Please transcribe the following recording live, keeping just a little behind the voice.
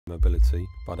Immobility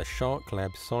by the Shark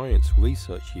Lab Science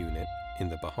Research Unit in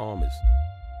the Bahamas.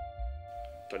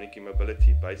 Tonic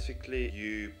Immobility, basically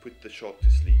you put the shark to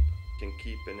sleep. You can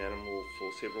keep an animal for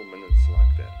several minutes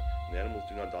like that. And the animals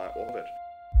do not die of it.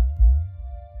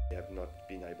 We have not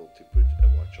been able to put a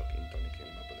white shark in Tonic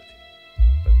Immobility,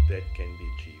 but that can be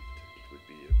achieved. It would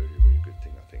be a very, very good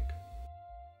thing, I think.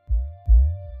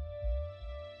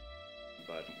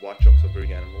 But white sharks are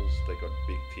very animals, they got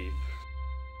big teeth.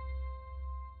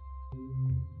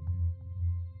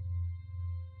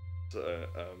 So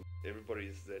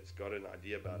everybody that's got an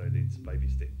idea about it, it's baby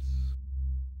steps.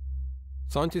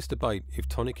 Scientists debate if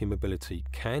tonic immobility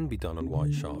can be done on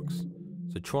white sharks,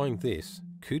 so trying this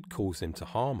could cause them to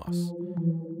harm us,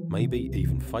 maybe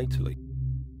even fatally.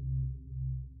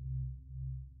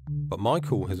 But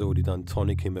Michael has already done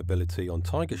tonic immobility on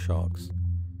tiger sharks,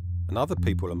 and other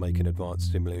people are making advanced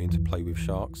stimuli to play with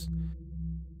sharks,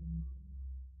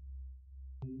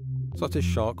 such as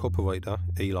shark operator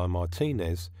Eli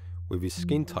Martinez with his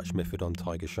skin touch method on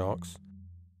tiger sharks,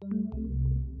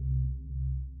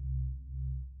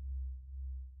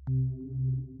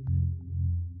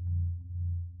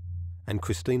 and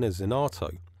Christina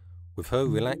Zenato with her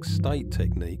relaxed state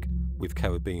technique with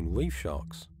Caribbean reef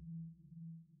sharks.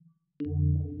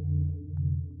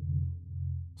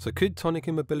 So could tonic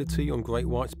immobility on great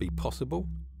whites be possible?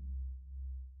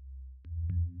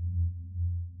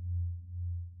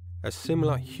 As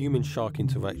similar human-shark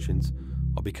interactions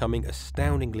are becoming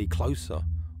astoundingly closer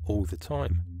all the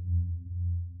time.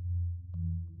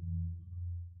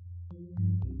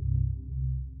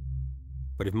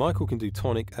 But if Michael can do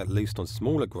tonic at least on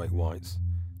smaller great whites,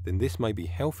 then this may be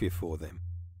healthier for them,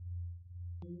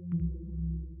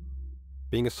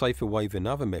 being a safer way than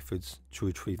other methods to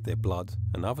retrieve their blood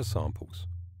and other samples.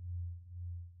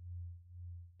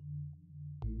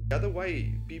 The other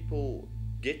way people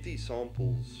get these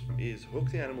samples is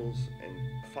hook the animals and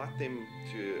fight them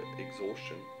to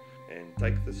exhaustion and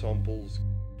take the samples.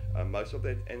 Most of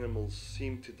the animals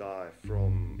seem to die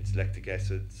from its lactic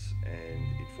acids, and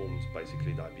it forms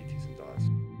basically diabetes and dies.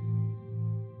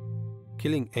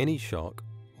 Killing any shark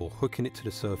or hooking it to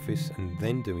the surface and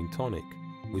then doing tonic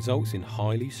results in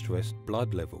highly stressed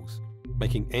blood levels,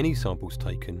 making any samples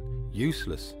taken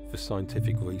useless for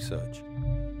scientific research.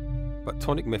 But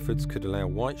tonic methods could allow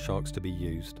white sharks to be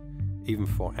used, even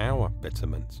for our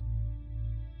betterment.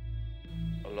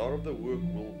 A lot of the work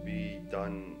will be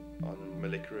done on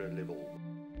molecular level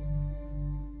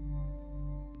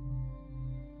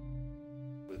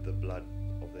with the blood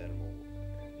of the animal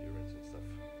and urines and stuff.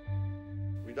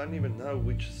 We don't even know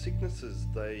which sicknesses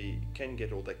they can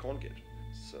get or they can't get.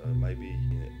 So maybe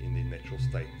in the natural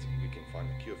state we can find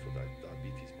a cure for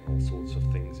diabetes and all sorts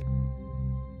of things.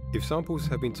 If samples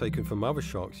have been taken from other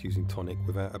sharks using tonic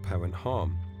without apparent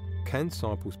harm, can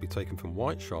samples be taken from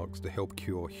white sharks to help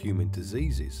cure human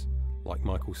diseases, like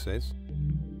Michael says?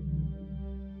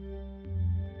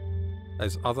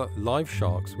 As other live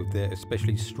sharks with their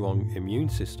especially strong immune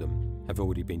system have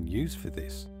already been used for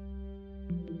this,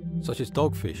 such as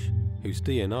dogfish, whose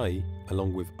DNA,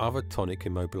 along with other tonic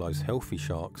immobilized healthy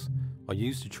sharks, are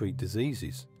used to treat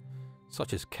diseases,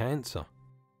 such as cancer.